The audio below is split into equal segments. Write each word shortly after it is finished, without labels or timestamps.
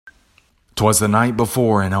'Twas the night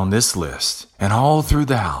before, and on this list, and all through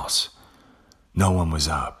the house, no one was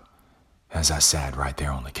up as I sat right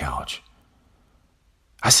there on the couch.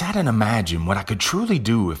 I sat and imagined what I could truly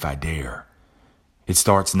do if I dare. It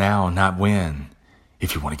starts now, not when,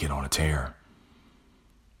 if you want to get on a tear.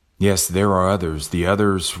 Yes, there are others. The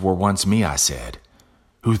others were once me, I said,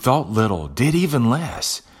 who thought little, did even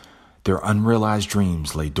less. Their unrealized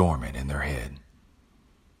dreams lay dormant in their head.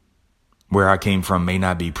 Where I came from may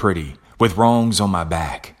not be pretty, with wrongs on my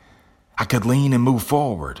back. I could lean and move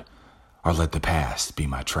forward, or let the past be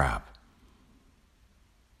my trap.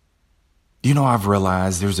 You know, I've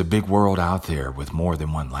realized there's a big world out there with more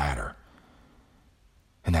than one ladder.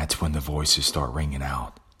 And that's when the voices start ringing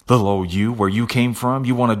out. Little old you, where you came from,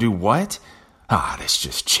 you want to do what? That's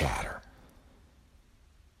just chatter.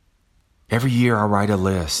 Every year I write a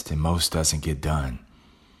list and most doesn't get done.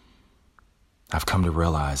 I've come to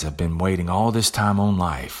realize I've been waiting all this time on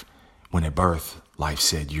life when at birth life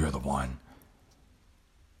said you're the one.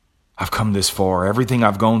 I've come this far. Everything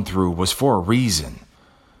I've gone through was for a reason.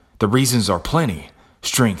 The reasons are plenty.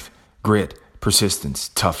 Strength, grit, persistence,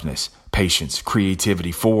 toughness, patience,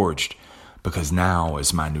 creativity forged, because now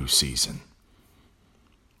is my new season.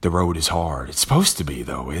 The road is hard. It's supposed to be,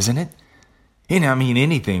 though, isn't it? And I mean,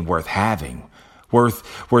 anything worth having, worth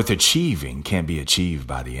achieving can't be achieved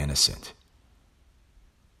by the innocent.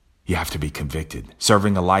 You have to be convicted,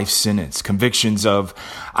 serving a life sentence, convictions of,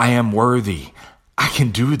 I am worthy, I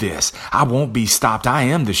can do this, I won't be stopped, I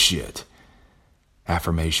am the shit.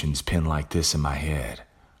 Affirmations penned like this in my head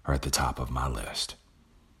are at the top of my list.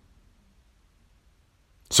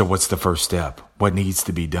 So what's the first step? What needs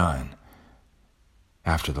to be done?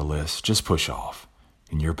 After the list, just push off.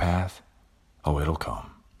 In your path, it'll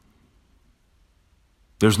come.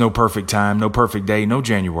 There's no perfect time, no perfect day, no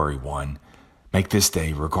January 1. Make this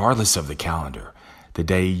day, regardless of the calendar, the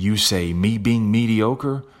day you say me being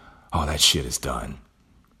mediocre, that shit is done.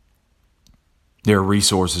 There are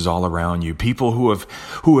resources all around you, people who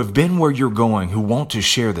have been where you're going, who want to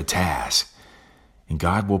share the task. And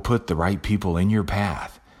God will put the right people in your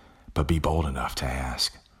path, but be bold enough to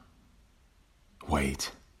ask.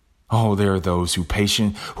 Wait. There are those who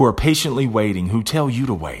are patiently waiting, who tell you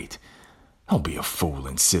to wait. Don't be a fool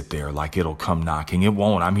and sit there like it'll come knocking. It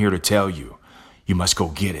won't. I'm here to tell you. You must go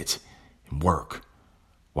get it and work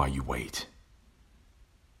while you wait.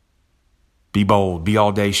 Be bold, be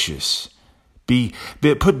audacious,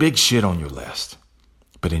 put big shit on your list,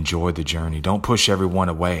 but enjoy the journey. Don't push everyone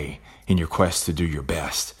away in your quest to do your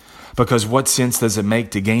best, because what sense does it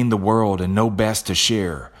make to gain the world and know best to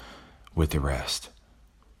share with the rest?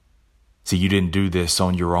 See, you didn't do this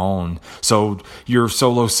on your own, so your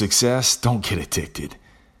solo success, don't get addicted.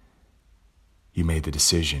 You made the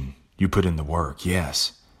decision. You put in the work,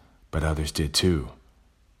 yes, but others did too,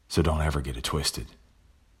 so don't ever get it twisted.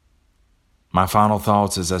 My final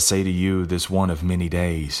thoughts as I say to you this one of many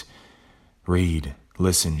days: read,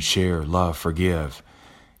 listen, share, love, forgive,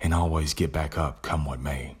 and always get back up, come what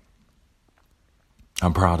may.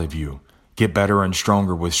 I'm proud of you. Get better and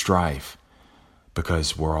stronger with strife,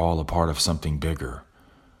 because we're all a part of something bigger.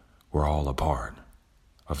 We're all a part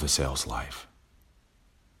of the sales life.